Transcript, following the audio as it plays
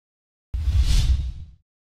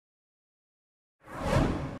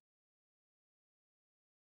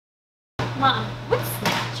Mom, what's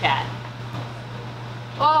Snapchat?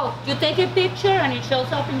 Oh, you take a picture and it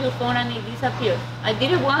shows up in your phone and it disappears. I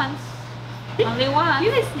did it once. Only once. You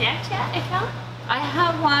have a Snapchat account? I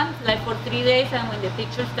have one like for 3 days, and when the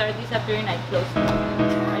pictures start disappearing, I close it.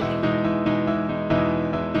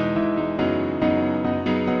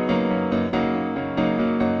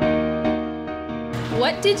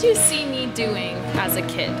 What did you see me doing as a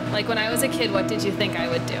kid? Like when I was a kid, what did you think I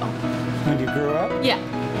would do? When you grew up? Yeah.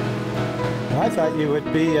 Well, I thought you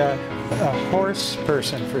would be a horse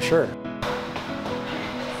person for sure.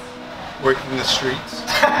 Working the streets.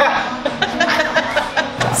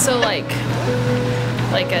 So like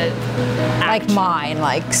mine,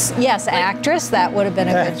 yes, actress, that would have been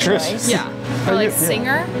a good choice. Yeah. Or like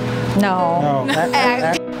singer? No.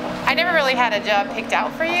 I never really had a job picked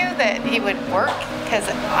out for you that you would work, because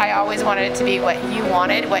I always wanted it to be what you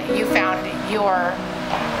wanted, what you found your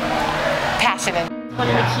passion in. What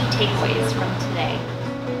are the key takeaways from today?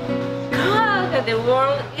 God, that the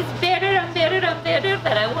world is better and better and better,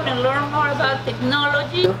 that I want to learn more about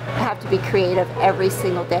technology. You have to be creative every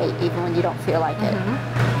single day, even when you don't feel like it.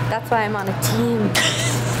 That's why I'm on a team.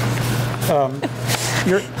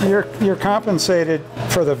 You're compensated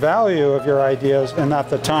for the value of your ideas and not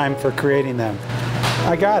the time for creating them.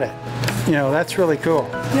 I got it. You know, that's really cool.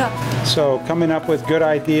 Yeah. So coming up with good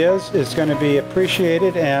ideas is going to be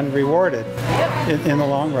appreciated and rewarded in the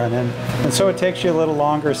long run. And so it takes you a little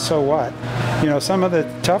longer, so what? You know, some of the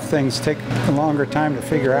tough things take a longer time to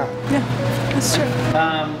figure out. Yeah, that's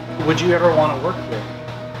true. Would you ever want to work here?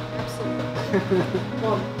 Absolutely.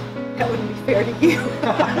 Well, that wouldn't be fair to you.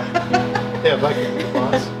 Yeah, if I could be the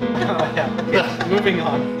boss. Yeah. Moving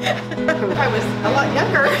on. I was a lot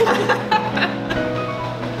younger.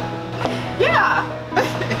 Yeah.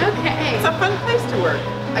 Okay. It's a fun place to work.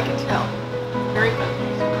 I can tell. Very fun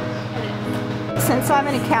place to work. Since I'm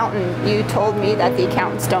an accountant, you told me that the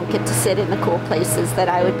accountants don't get to sit in the cool places, that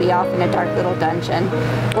I would be off in a dark little dungeon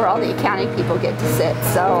where all the accounting people get to sit.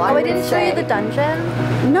 So I didn't show you the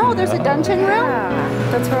dungeon? No, there's a dungeon room. Yeah,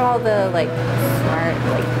 that's where all the smart,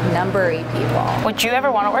 numbery people. Would you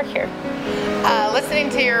ever want to work here? Listening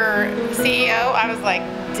to your CEO, I was like,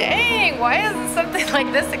 dang, why doesn't something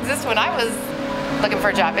like this exist when I was looking for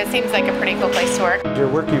a job? It seems like a pretty cool place to work. You're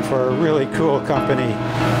working for a really cool company,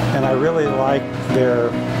 and I really like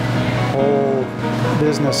their whole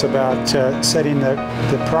business about setting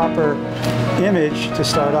the proper image to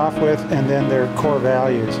start off with, and then their core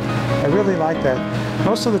values. I really like that.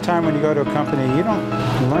 Most of the time when you go to a company, you don't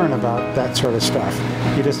learn about that sort of stuff.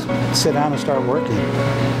 You just sit down and start working.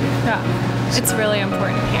 Yeah, it's really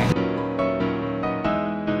important here.